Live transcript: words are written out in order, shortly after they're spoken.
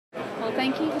Well,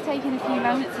 thank you for taking a few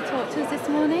moments to talk to us this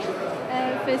morning.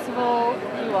 First of all,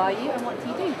 who are you and what do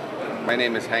you do? My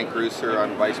name is Hank Rooser.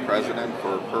 I'm Vice President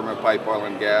for Perma Pipe Oil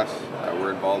and Gas.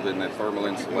 We're involved in the thermal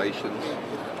installations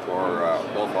for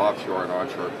both offshore and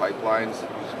onshore pipelines.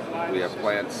 We have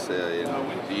plants in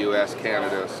the U.S.,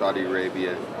 Canada, Saudi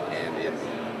Arabia, and India.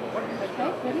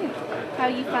 Okay, brilliant. How are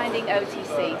you finding OTC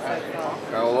so far?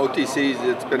 Well, OTC,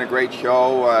 it's been a great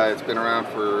show. It's been around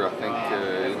for, I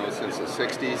think, since the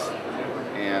 60s.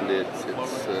 And it's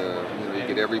you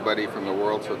get everybody from the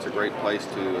world, so it's a great place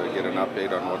to get an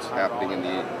update on what's happening in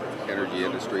the energy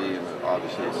industry, and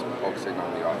obviously it's focusing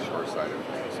on the offshore side of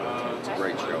things. So it's a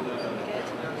great show. Good.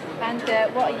 And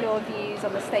what are your views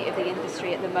on the state of the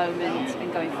industry at the moment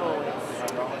and going forwards?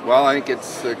 Well, I think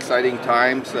it's exciting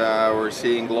times. We're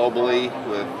seeing globally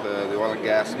with the oil and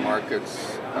gas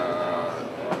markets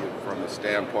from the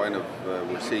standpoint of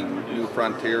we're seeing new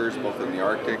frontiers both in the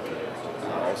Arctic.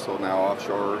 Also now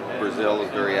offshore, Brazil is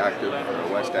very active,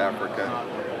 West Africa,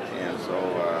 and so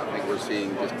I think we're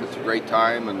seeing it's a great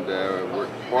time, and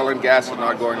oil and gas is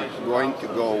not going to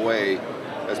go away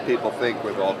as people think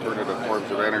with alternative forms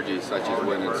of energy such as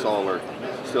wind and solar.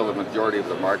 Still the majority of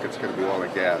the market's going to be oil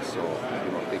and gas, so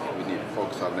I think we need to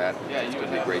focus on that. It's going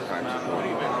to be a great time to go.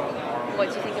 What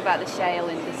do you think about the shale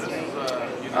industry?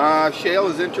 Shale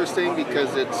is interesting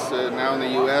because it's now in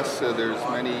the U.S. There's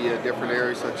many different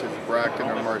areas such as Bracken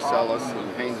and Marcellus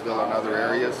and Haynesville and other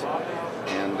areas.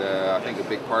 And I think a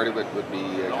big part of it would be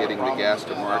getting the gas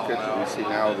to market. We see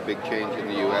now the big change in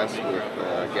the U.S.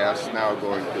 with gas now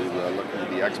going to looking to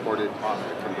be exported,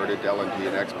 converted to LNG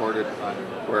and exported,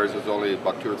 whereas it was only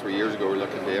about 2 or 3 years ago we were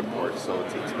looking to import. So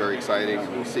it's very exciting,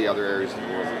 and we'll see other areas of the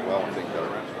world as well. I think that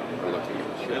are looking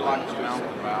at the shale industry.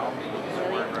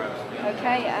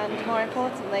 Okay, and more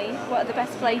importantly, what are the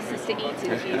best places to eat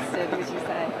in Houston, would you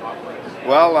say?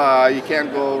 Well, you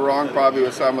can't go wrong probably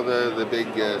with some of the big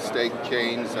steak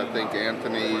chains. I think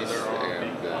Anthony's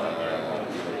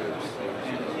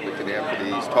and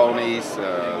Anthony's, Tony's.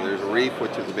 There's Reef,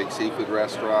 which is a big seafood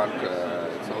restaurant.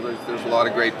 So there's a lot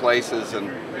of great places, and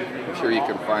I'm sure you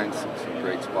can find some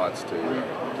great spots to eat.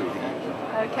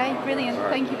 Okay, brilliant. Right.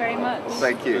 Thank you very much. Well,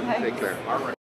 thank you. Thanks. Take care.